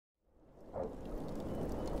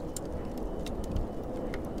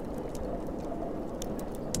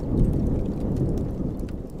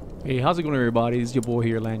Hey, how's it going, everybody? It's your boy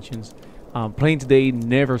here, Lantions. Playing today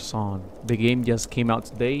Nerversong. The game just came out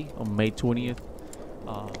today on May 20th.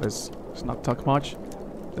 Let's not talk much.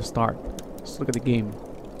 Let's start. Let's look at the game.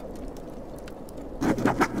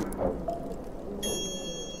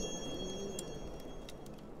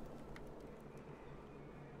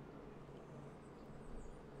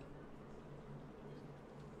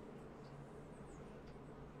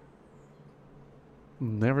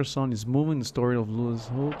 Nerversong is moving the story of Lullaby's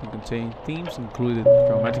hope and contain themes including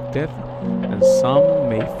traumatic death and some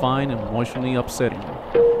may find emotionally upsetting.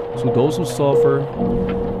 So those who suffer,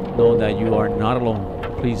 know that you are not alone.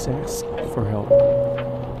 Please ask for help.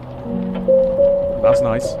 That's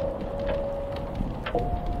nice.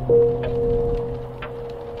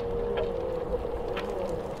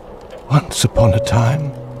 Once upon a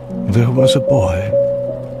time, there was a boy,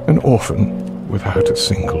 an orphan without a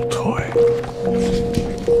single toy.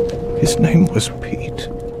 His name was Peet.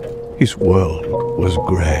 His world was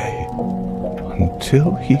grey,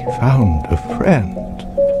 until he found a friend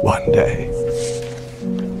one day.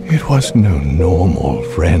 It was no normal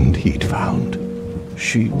friend he'd found.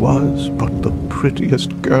 She was but the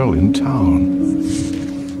prettiest girl in town.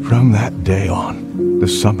 From that day on, the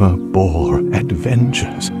summer bore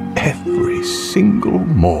adventures every single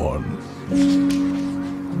morn.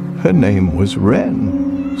 Her name was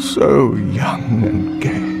Wren, so young and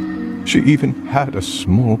gay. She even had a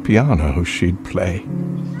small piano she'd play.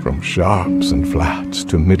 From sharps and flats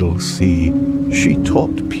to middle C, she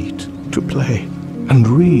taught Peet to play and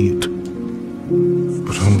read.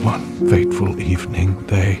 But on one fateful evening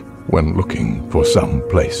they went looking for some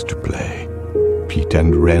place to play. Peet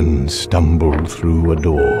and Wren stumbled through a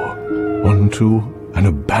door onto an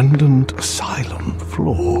abandoned asylum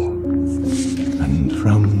floor. And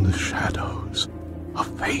from the shadows, a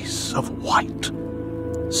face of white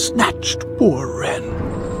snatched poor Wren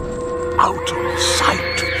out of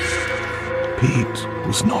sight. Peet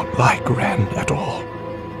was not like Wren at all.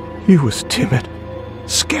 He was timid,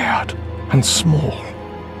 scared, and small.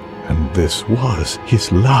 And this was his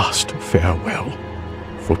last farewell,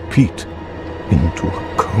 for Peet into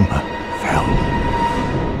a coma fell.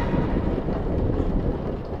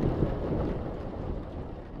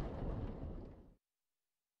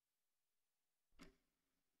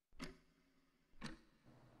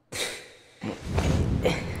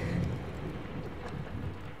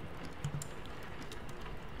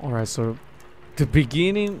 Alright, so the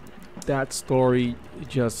beginning, that story,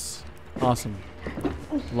 just awesome.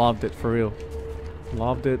 Loved it, for real.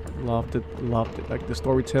 Loved it, loved it, loved it. Like the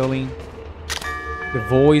storytelling, the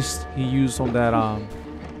voice he used on that,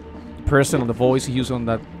 person on the voice he used on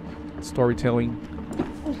that storytelling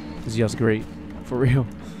is just great, for real.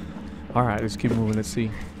 Alright, let's keep moving, let's see.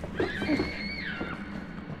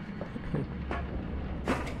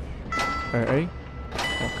 Alright,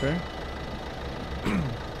 okay.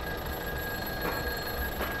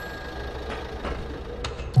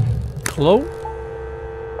 Hello?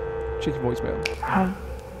 Check your voicemail.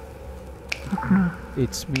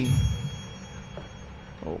 It's me.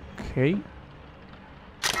 Okay.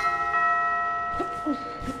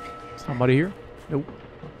 Somebody here? Nope.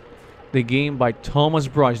 The game by Thomas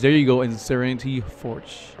Brush. There you go, in Serenity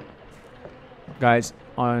Forge. Guys,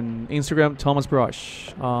 on Instagram, Thomas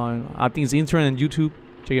Brush. On I think it's Instagram and YouTube.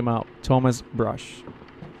 Check him out. Thomas Brush.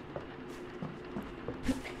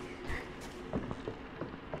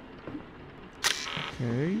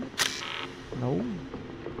 Okay. No.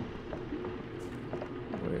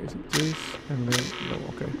 Where is it? This and then no.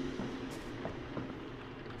 Okay.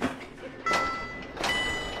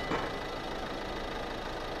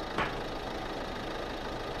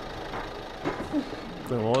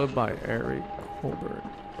 The Lullaby by Eric Colbert.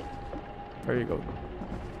 There you go.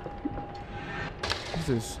 What's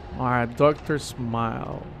this? Alright, Doctor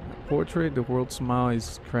Smile. Portrait. The word smile is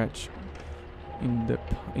scratched into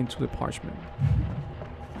the parchment.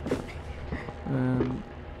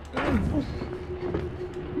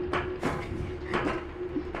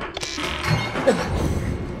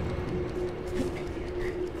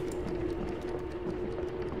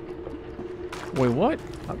 Wait, what?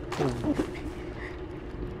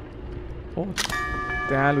 Oh,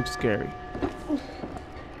 that looks scary.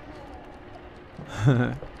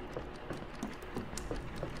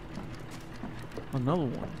 Another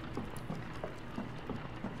one.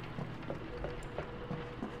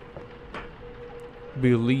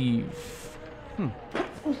 Believe. You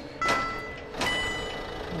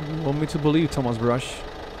want me to believe, Thomas Brush?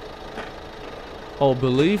 Oh,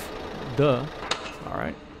 believe? Duh.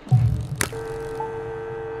 Alright.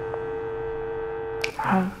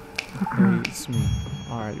 Hey, it's me.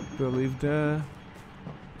 Alright, believe that.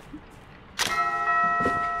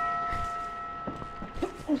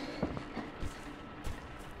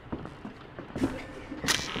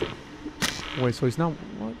 Wait, so it's not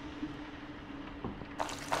what?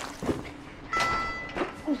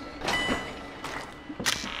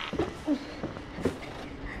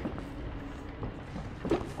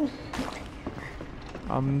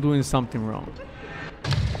 I'm doing something wrong.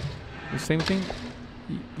 The same thing?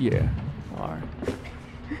 Yeah. Alright.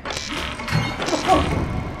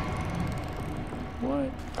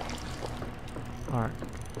 What? Alright.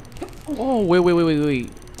 Oh,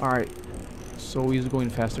 wait. Alright. So he's going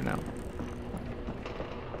faster now.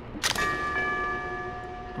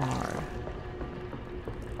 Alright.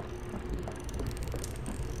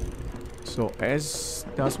 So S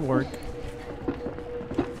does work.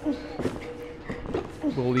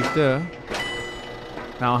 We'll leave there.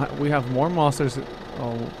 Now we have more monsters.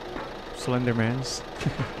 Oh, Slendermans.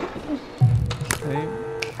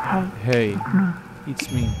 Hey,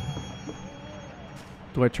 it's me.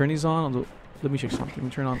 Do I turn these on? Or let me check something. Let me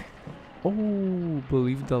turn on. Oh,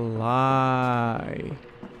 believe the lie.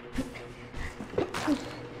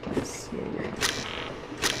 So,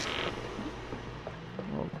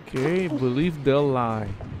 okay, believe the lie.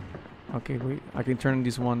 Okay, wait. I can turn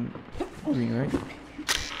this one green, right?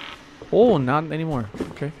 Oh, not anymore.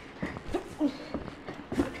 Okay.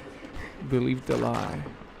 Believe the lie.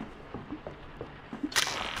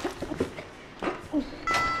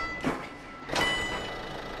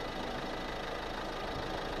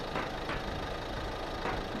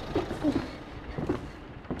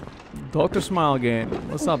 Dr. Smile again.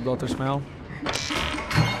 What's up, Dr. Smile?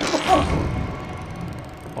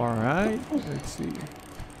 Alright, let's see.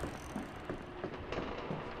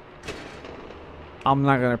 I'm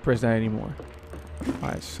not gonna press that anymore.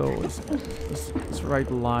 Alright, so let's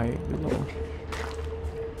write lie below.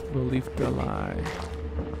 Believe the lie.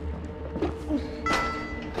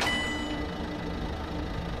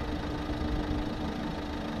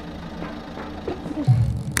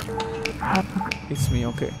 It's me,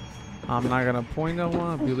 okay. I'm not gonna point that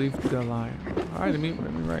one. Believe the lie. Alright, let me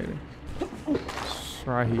write it. It's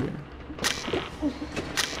right here.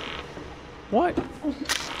 What?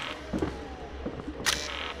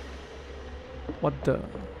 What the?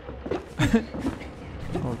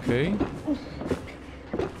 Okay.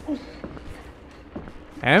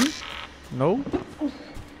 M? No?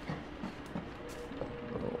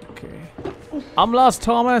 Okay. I'm lost,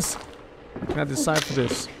 Thomas! Can I decipher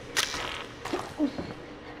this?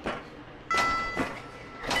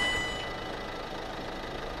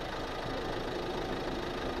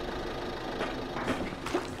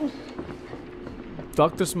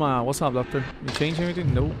 Dr. Smile, what's up, Doctor? You change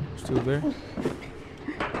anything? No, still there.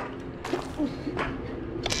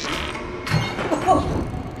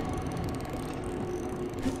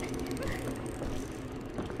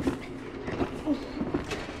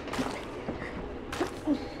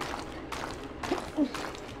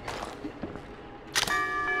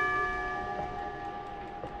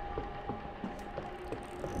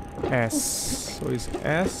 S. So it's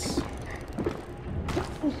S.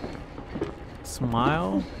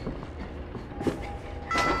 Smile.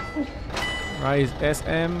 Right, is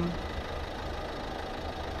SM.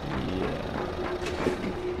 Yeah.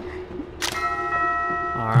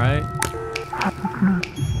 Alright.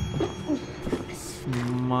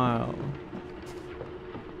 Smile.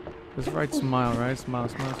 Let's write smile, right? Smile,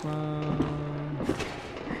 smile, smile.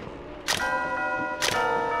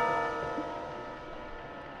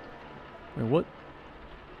 Wait, what?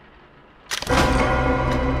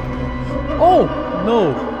 Oh!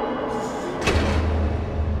 No!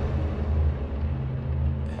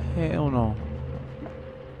 Hell no.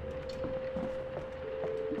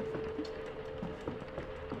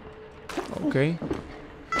 Okay.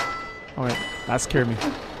 Alright, that scared me.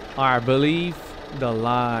 Alright, believe the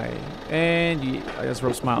lie. And yeah, I just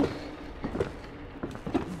wrote smile.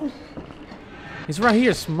 It's right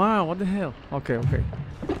here, smile. What the hell? Okay, okay.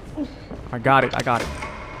 I got it, I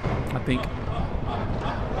think.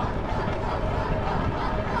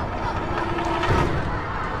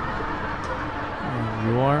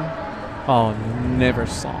 You are? Oh,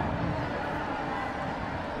 Nerversong.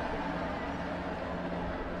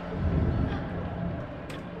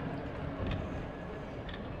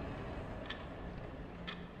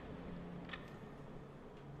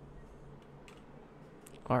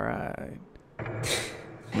 Alright.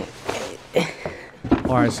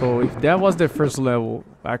 Alright, so if that was the first level,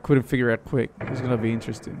 I couldn't figure it out quick. It's gonna be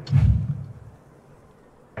interesting.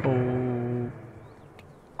 Oh.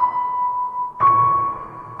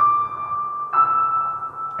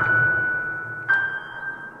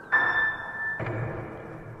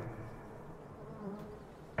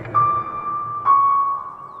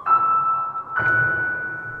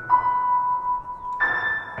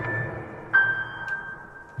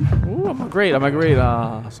 I'm a great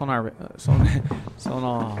artist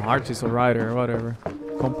or writer or whatever.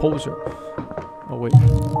 Composer. Oh wait.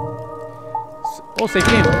 Oh, say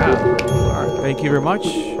game. Alright, thank you very much.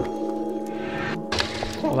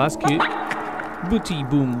 Well, that's cute. Booty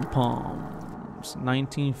Boom Palms.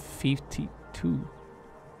 1952.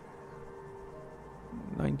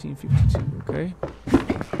 1952, okay.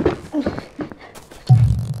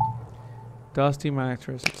 Dusty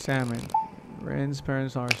mattress, examine. Ren's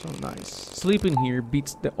parents are so nice. Sleeping here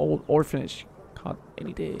beats the old orphanage. Caught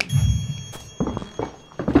any day.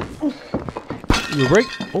 You break?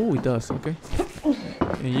 Oh, it does, okay.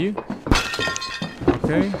 And you?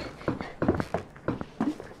 Okay.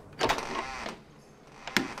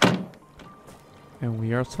 And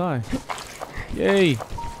we are outside. Yay!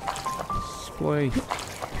 Let's play.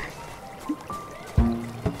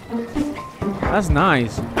 That's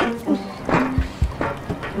nice.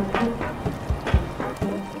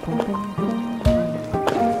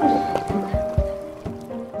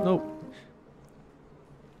 Nope.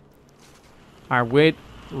 Alright,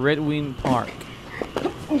 Red Wing Park.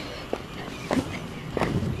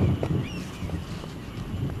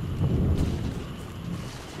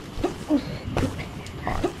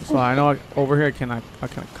 So I know over here can I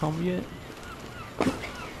come yet?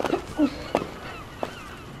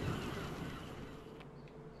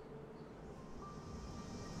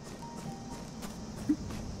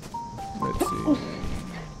 Let's see.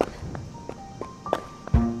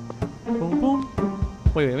 Boom boom.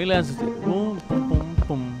 Wait, let me last it. Boom boom boom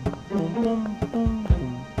boom boom boom boom boom boom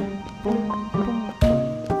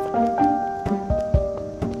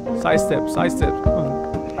boom. Side step.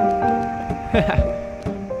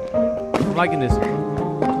 I'm liking this.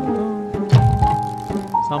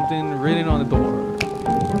 Something written on the door.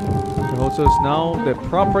 The hotel is now the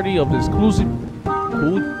property of the exclusive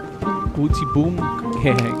Booty Boom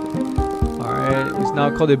gang. Alright, it's now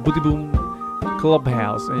called the Booty Boom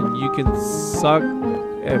Clubhouse, and you can suck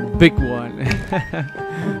a big one.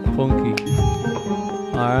 Funky.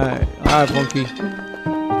 Alright, Funky.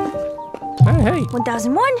 Hey.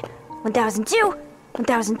 1001, 1002,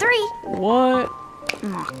 1003. What?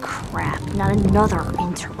 Oh, crap. Not another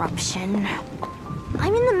interruption.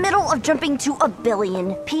 I'm in the middle of jumping to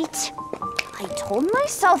 1,000,000,000, Pete. I told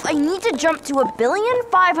myself I need to jump to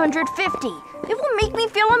 1,550,000,000. It will make me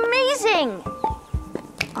feel amazing.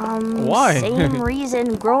 Why? Same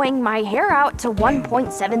reason growing my hair out to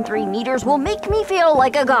 1.73 meters will make me feel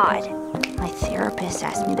like a god. My therapist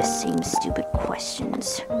asked me the same stupid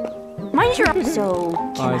questions. Mind your... So,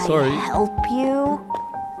 can I help you?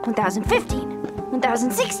 1015.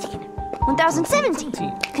 1016,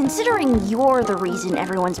 1017. Considering you're the reason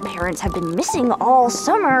everyone's parents have been missing all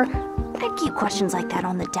summer, I'd keep questions like that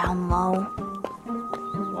on the down low.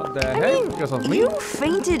 What the heck? Because of me? You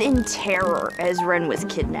fainted in terror as Ren was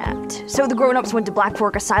kidnapped. So the grown-ups went to Black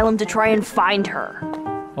Fork Asylum to try and find her.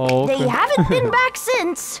 Oh, okay. They haven't been back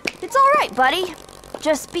since. It's all right, buddy.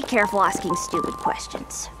 Just be careful asking stupid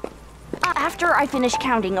questions. After I finish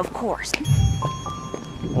counting, of course.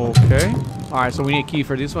 Okay. Alright, so we need a key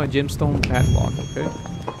for this one. Gemstone padlock, okay.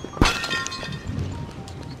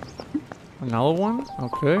 Another one?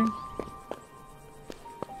 Okay.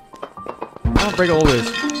 I'll break all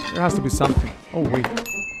this. There has to be something. Oh, wait.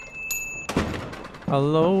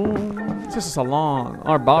 Hello? This is a salon.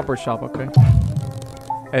 Or barber shop, okay.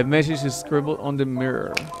 A message is scribbled on the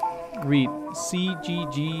mirror. Read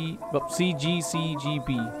CGCGB.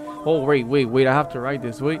 Oh, wait. I have to write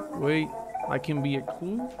this. Wait. I can be a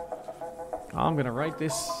clue. I'm gonna write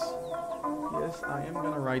this. Yes, I am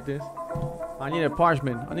gonna write this. I need a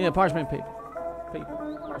parchment. Parchment paper,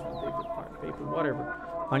 whatever.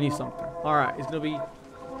 I need something. All right, it's gonna be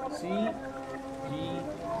CGCGB.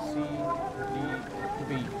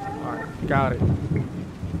 All right, got it.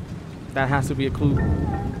 That has to be a clue.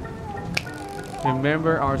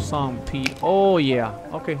 Remember our song, Peet. Oh yeah.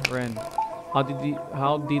 Okay, Ren. How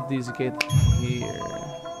did this get here?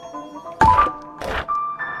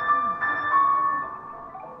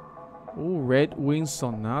 Ooh, Red Wing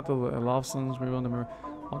Sonata, love songs maybe on the mirror.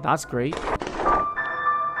 Oh, that's great.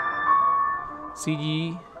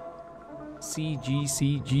 CGCGB.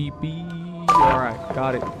 Alright,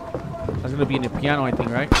 got it. That's gonna be in the piano, I think,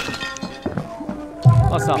 right?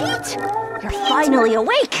 What's up? Pete, you're finally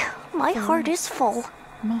awake. My heart is full.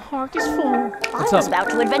 My heart is full. I was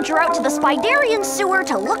about to adventure out to the Spiderian sewer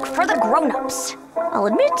to look for the grown-ups. I'll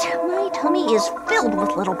admit, my tummy is filled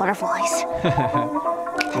with little butterflies.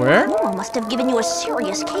 Where? Mama must have given you a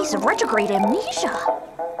serious case of retrograde amnesia.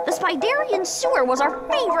 The Spiderian sewer was our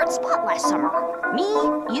favorite spot last summer. Me,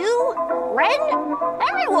 you, Ren,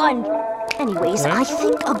 everyone. Anyways, Okay. I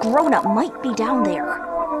think a grown-up might be down there.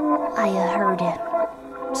 I heard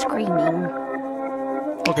screaming.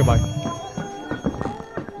 Okay, bye.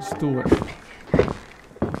 Let's do it.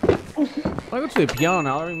 I go to the piano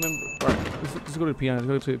now. I remember. Right, let's go to the piano.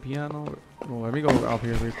 Let's go to the piano. Oh, let me go up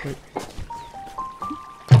here real quick.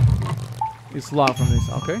 It's locked from this.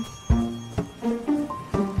 Okay.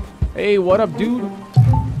 Hey, what up, dude?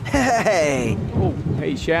 Hey! Oh,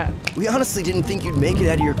 hey, chat. We honestly didn't think you'd make it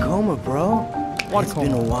out of your coma, bro. What It's coma?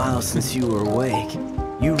 been a while since you were awake.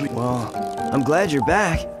 Well, I'm glad you're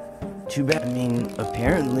back. Too bad. I mean,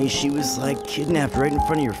 apparently she was like kidnapped right in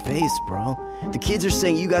front of your face, bro. The kids are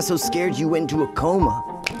saying you got so scared you went into a coma.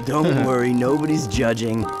 Don't worry, nobody's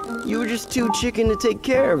judging. You were just too chicken to take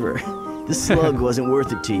care of her. The slug wasn't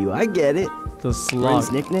worth it to you. I get it. The Friend's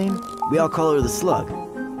slug. nickname? We all call her the slug.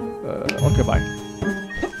 Okay, bye.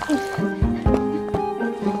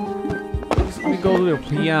 Let me go to the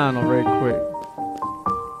piano real quick.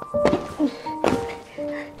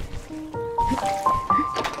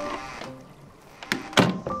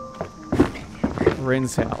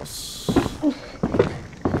 Ren's house.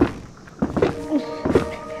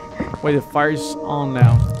 Wait, the fire's on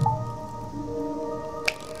now.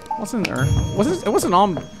 Wasn't there? It wasn't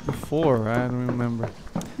on before, right? I don't remember.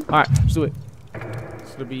 Alright, let's do it.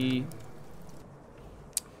 It's gonna be.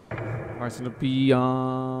 Alright, it's gonna be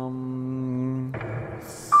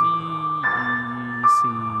C C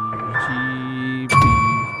G B.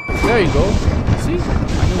 There you go. See?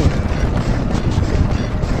 I knew it.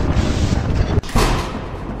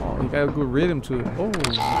 Oh, you got a good rhythm to it. Oh,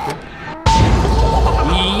 okay.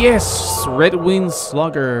 Yes, Red Wing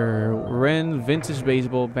Slugger, Ren vintage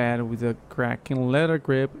baseball bat with a cracking leather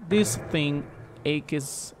grip. This thing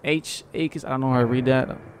aches, I don't know how to read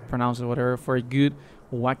that, pronounce it, whatever, for a good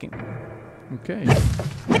whacking. Okay.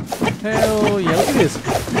 Hell yeah, look at this.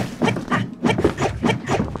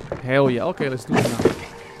 Hell yeah, okay, let's do it now.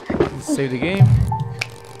 Let's save the game.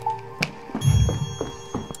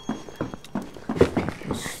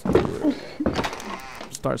 Let's do it.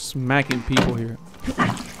 Start smacking people here.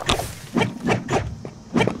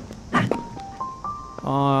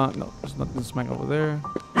 No, there's nothing to smack over there.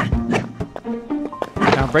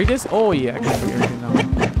 Can I break this? Oh yeah, I can break everything now.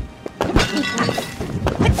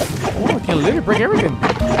 Oh, I can literally break everything.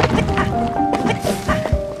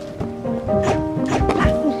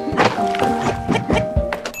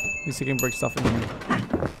 At least I can break stuff in here.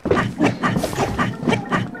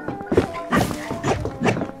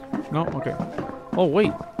 No? Okay. Oh,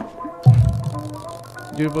 wait.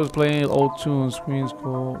 Dude was playing old tunes. Screens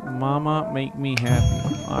called Mama Make Me Happy.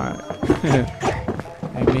 Alright.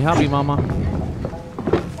 Make me happy, Mama.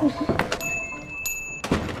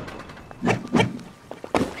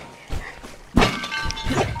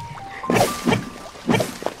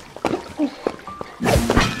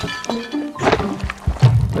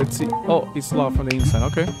 Let's see. Oh, it's locked from the inside.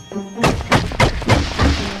 Okay.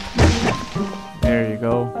 There you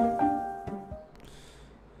go.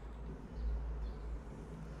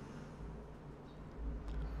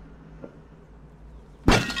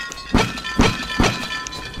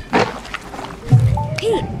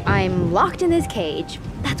 Pete, I'm locked in this cage.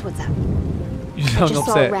 That's what's up. You sound just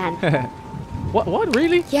saw upset. Ren. What?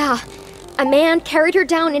 Really? Yeah, a man carried her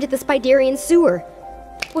down into the Spiderian sewer.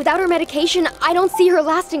 Without her medication, I don't see her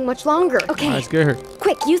lasting much longer. Okay, Let's get her.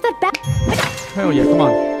 quick, use that bat. Hell yeah, come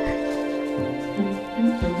on.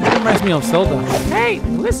 That reminds me of Zelda. Hey,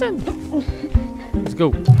 listen. Let's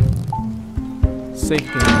go. Safe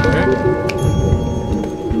game, okay?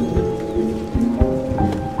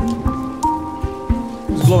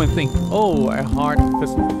 This glowing thing. Oh, a heart.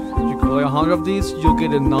 Because if you collect 100 of these, you'll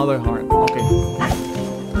get another heart. Okay.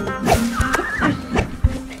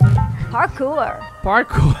 Parkour.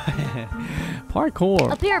 Parkour.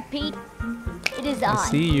 Parkour. Up here, Pete. It is I,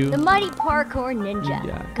 see you. the mighty parkour ninja,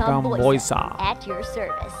 Yeah, Gomboysa, Gomboysa. at your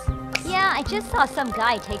service. Yeah, I just saw some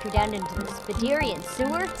guy take her down into the Spiderian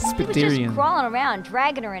sewer. He was Spiderian. just crawling around,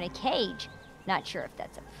 dragging her in a cage. Not sure if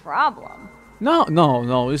that's a problem. No.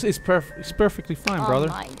 It's perfectly fine, brother.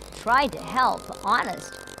 I tried to help,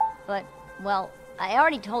 honest. But, well, I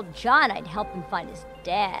already told John I'd help him find his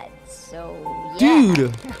dad, so yeah.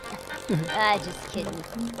 Dude. Just kidding.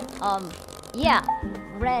 Yeah,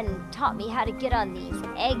 Ren taught me how to get on these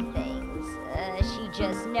egg things. She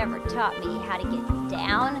just never taught me how to get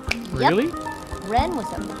down. Really? Yep. Ren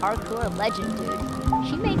was a parkour legend, dude.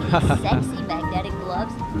 She made these sexy magnetic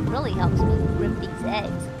gloves. Really helps me grip these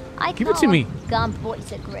eggs. I Give it call to me. them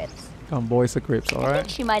Gomboysa grips. Gomboysa grips, I think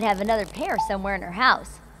alright? she might have another pair somewhere in her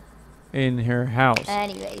house. In her house.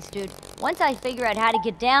 Anyways, dude, once I figure out how to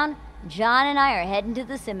get down, John and I are heading to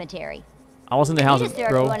the cemetery. I was in the house, Peet is there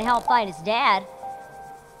if bro. you want to help find his dad.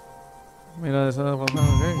 Okay,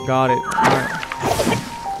 got it. Alright.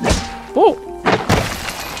 Oh!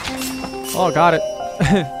 Oh, got it.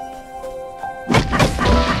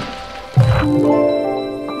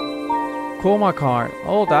 Chroma card.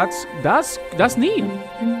 Oh, that's neat.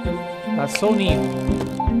 That's so neat.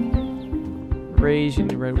 Rage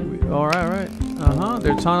and red. Alright.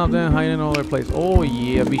 There are a ton of them hiding all over the place. Oh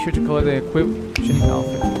yeah, be sure to collect the equipment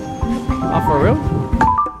outfit. Oh, for real?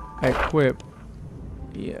 Equip.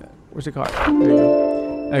 Yeah. Where's the card? There you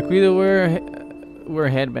go. Equip to wear a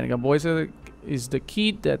headband. A boy said is the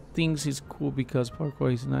kid that thinks he's cool because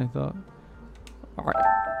parkour is nice. Alright.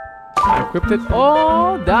 I equipped it.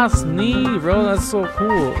 Oh, that's neat, bro. That's so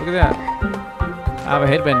cool. Look at that. I have a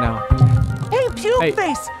headband now. Hey, Puke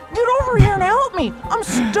Face! Get over here and help me! I'm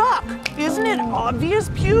stuck! Isn't it obvious,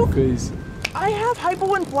 Puke? Cause I have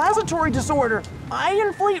hypoinflammatory disorder. I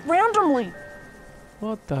inflate randomly.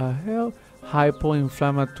 what the hell?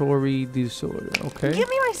 Hypoinflammatory disorder. Okay. Give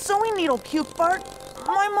me my sewing needle, Puke Fart.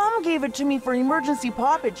 My mom gave it to me for emergency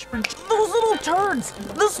poppage. For those little turds,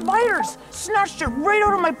 the spiders, snatched it right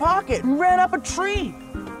out of my pocket and ran up a tree.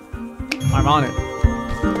 I'm on it.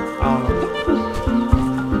 I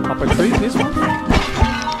don't know. Up a tree? This one?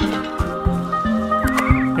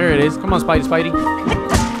 Here it is. Come on, Spidey.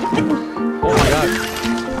 Oh my god.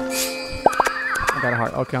 I got a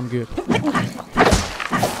heart. Okay, I'm good.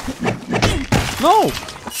 No!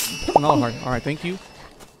 Another heart. Alright, thank you.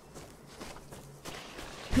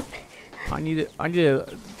 I need the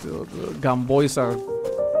Gamboisa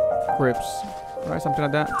grips. Alright, something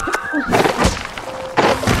like that.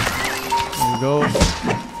 There we go.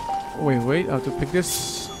 Wait, I have to pick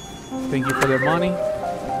this. Thank you for the money.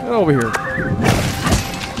 Get over here.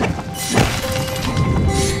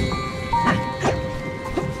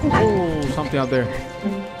 Oh, something out there.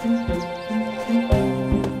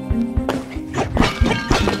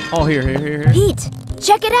 Oh, here. Peet,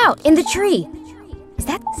 check it out in the tree. Is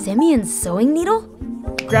that Simeon's sewing needle?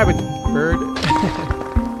 Grab it, bird.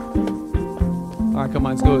 Alright, come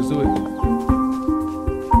on, let's go. Let's do it.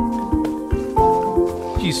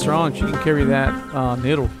 She's strong. She can carry that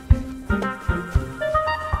needle.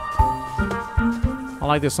 I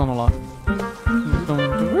like this song a lot.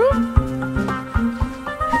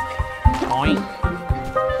 Oink.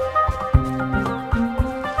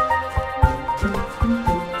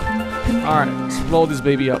 Alright, let's blow this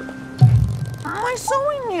baby up. My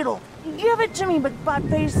sewing needle. Give it to me, big butt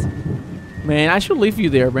face. Man, I should leave you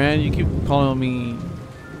there, man. You keep calling me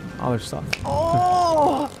other stuff.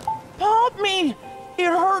 Oh, pop me. It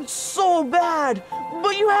hurts so bad,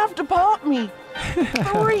 but you have to pop me.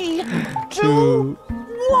 3, 2,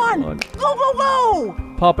 1. Go.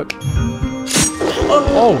 Pop it.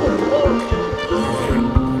 Oh.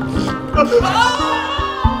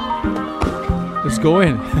 Let's go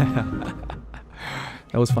in.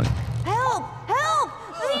 That was funny. Help!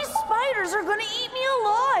 These spiders are gonna eat me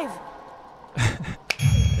alive.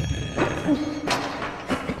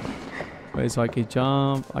 Wait, so I can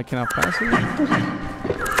jump. I cannot pass it?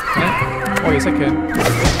 Oh, yes, I can.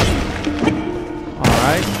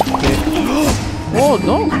 Alright. Okay. Oh,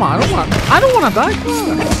 no, come on. I don't want to die. Come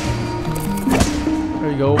on.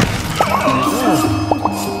 There you go.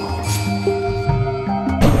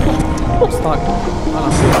 I'm stuck.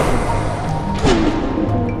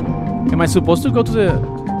 Am I supposed to go to the...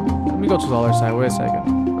 Let me go to the other side. Wait a second.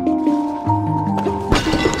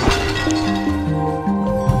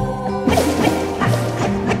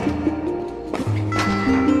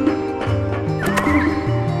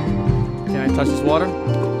 Can I touch this water?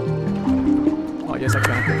 Oh, yes, I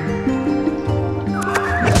can.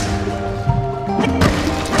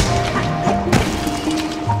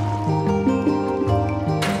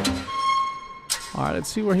 Alright, let's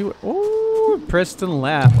see where he went. Oh, Preston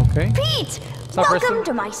Lab, okay. Pete! Welcome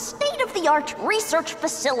to my state-of-the-art research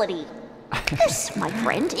facility. This, my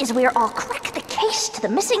friend, is where I'll crack the case to the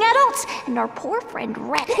missing adults and our poor friend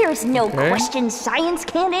Red. There's no question science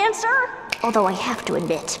can't answer. Although I have to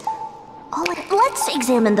admit, let's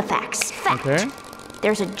examine the facts. Fact.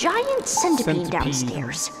 There's a giant centipede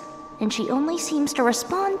downstairs, and she only seems to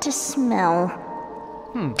respond to smell.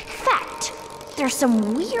 Fact. There's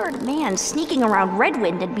some weird man sneaking around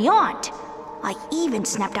Redwind and beyond. I even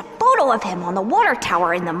snapped a photo of him on the water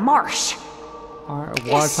tower in the marsh. Alright,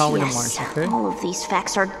 water tower in the marsh, okay. All of these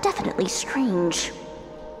facts are definitely strange.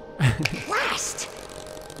 Last,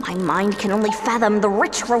 my mind can only fathom the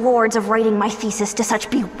rich rewards of writing my thesis to such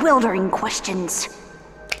bewildering questions.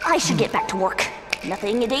 I should get back to work.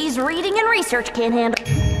 Nothing a day's reading and research can handle.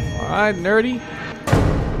 Alright, nerdy.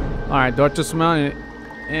 Alright, Dr. Smell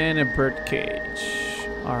and a bird cage.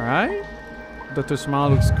 Alright. Dr.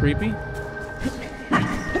 Smile looks creepy.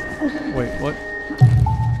 Wait, what?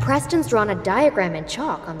 Preston's drawn a diagram in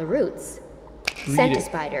chalk on the roots. Read it.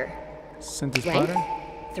 Centispider. Centispider?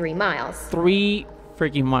 Length, 3 miles. 3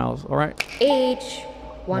 freaking miles. Alright. Age,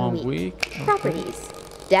 1 week. Okay. Properties.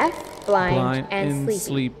 Deaf, blind, and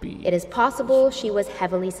sleepy. It is possible she was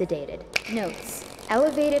heavily sedated. Notes.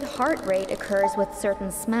 Elevated heart rate occurs with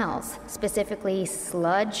certain smells, specifically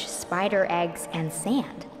sludge, spider eggs, and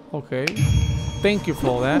sand. Okay. Thank you for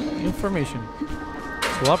all that information.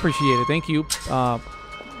 So I appreciate it. Thank you.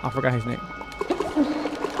 I forgot his name.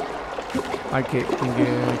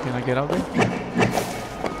 Can I get out there?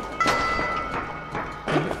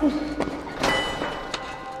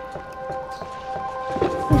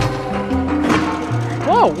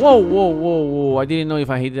 Whoa, whoa, whoa, whoa, whoa. I didn't know if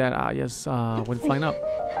I hit that. I just went flying up.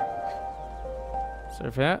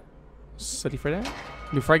 Sorry for that. Sorry for that.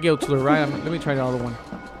 Before I go to the right, let me try the other one.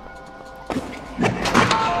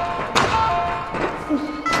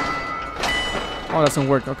 Oh, that doesn't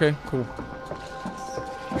work. Okay, cool.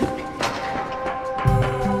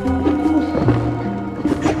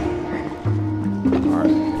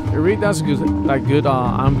 Alright. It really does good, like good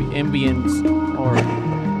ambience or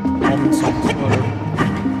moment songs. Whatever.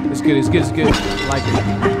 It's good. It's good. It's good. I like it.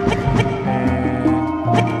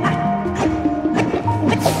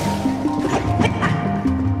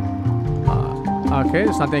 And okay,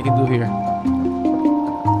 there's nothing I can do here.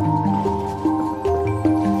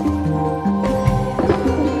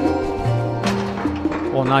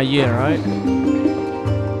 Well, not yet, right?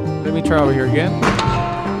 Let me try over here again.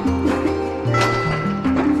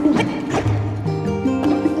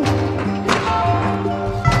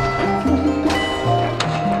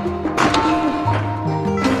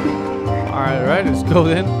 Alright, let's go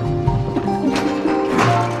then.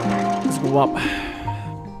 Let's go up.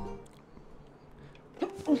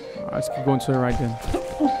 Alright, let's keep going to the right then.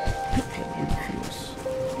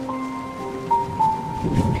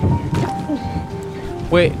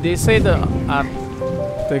 Wait, they say the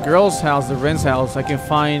girl's house, the Ren's house, I can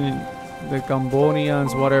find the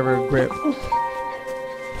Gambonians, whatever, grip.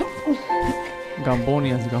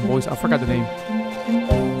 Gambonians, I forgot the name.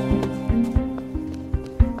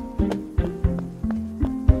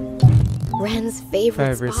 Ren's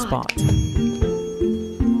favorite spot.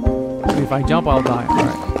 If I jump, I'll die.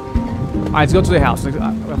 Alright, let's go to the house. We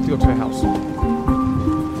have to go to the house.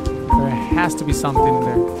 There has to be something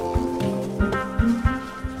there.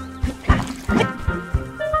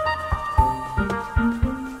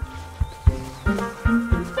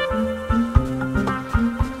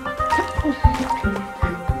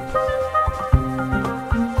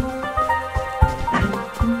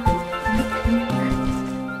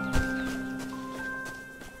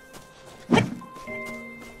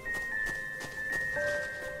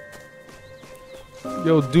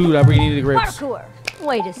 Yo, dude, I really need the grips. Parkour.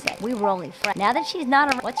 Wait a sec. We were only friends. Now that she's not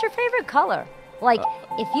around, what's your favorite color? Like,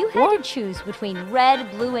 if you had to choose between red,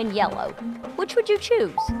 blue, and yellow, which would you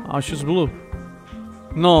choose? I'll choose blue.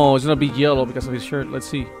 No, it's gonna be yellow because of his shirt. Let's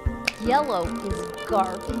see. Yellow is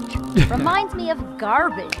garbage. Reminds me of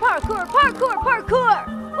garbage. Parkour, parkour, parkour!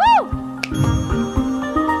 Woo!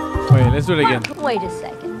 Wait, let's do it again. Wait a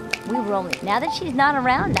second. We were only... Now that she's not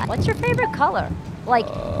around, what's your favorite color? Like,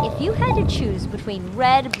 if you had to choose between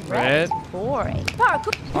red, boring.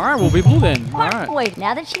 Parkour. Alright, we'll be blue then. Alright. Wait,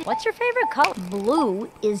 now that she... What's your favorite color? Blue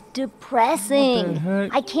is depressing. What the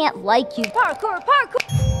heck? I can't like you. Parkour,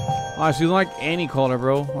 parkour. Alright, so you don't like any color,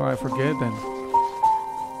 bro. Alright, forget it then.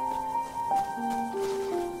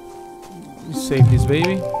 Let me save this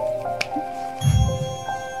baby.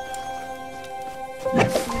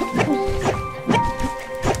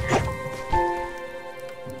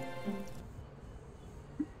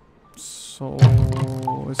 So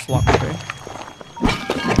it's locked, okay.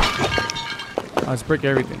 Let's break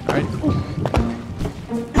everything, right?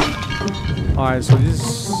 Alright, so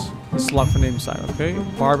this is locked from the inside, okay?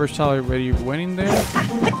 Barber's already went in there.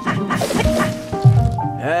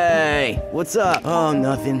 Hey, what's up? Oh,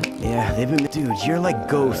 nothing. Yeah, they've been... Dude, you're like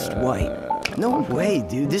Ghost White. No way,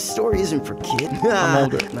 dude. This story isn't for kids. I'm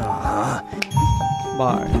older.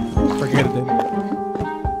 Bye. Forget it then.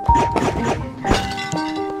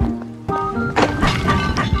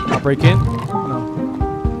 Break in? No.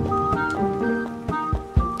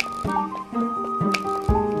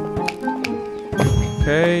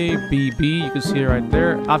 Okay, BB, you can see it right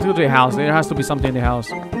there. I have to go to the house. There has to be something in the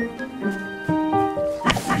house.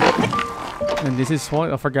 And this is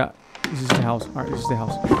what? I forgot. This is the house. Alright, this is the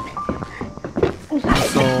house.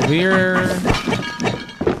 So here...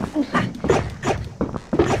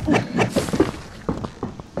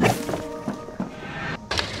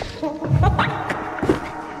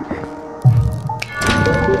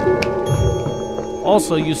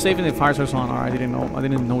 Also, you saving the fire source on. Alright, I didn't know. I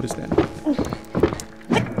didn't notice that.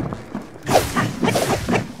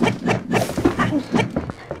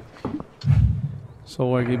 So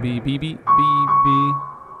what could be B B B B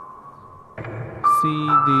C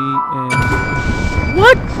D and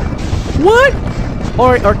what? What?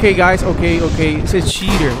 Alright, okay guys, okay. It says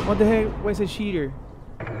cheater. What the heck? Why is it cheater?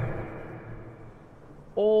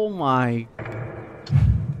 Oh my.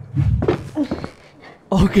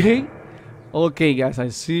 Okay. Okay guys, I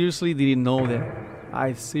seriously didn't know that.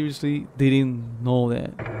 I seriously didn't know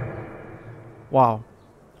that. Wow.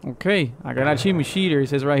 Okay, I got an achievement cheater. It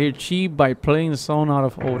says right here, cheat by playing the song out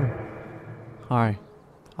of order. Alright.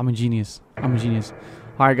 I'm a genius. I'm a genius.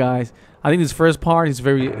 Alright guys. I think this first part is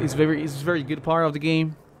very good part of the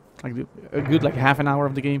game. Like a good like half an hour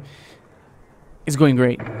of the game. It's going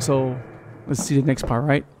great. So let's see the next part,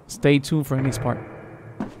 right? Stay tuned for the next part.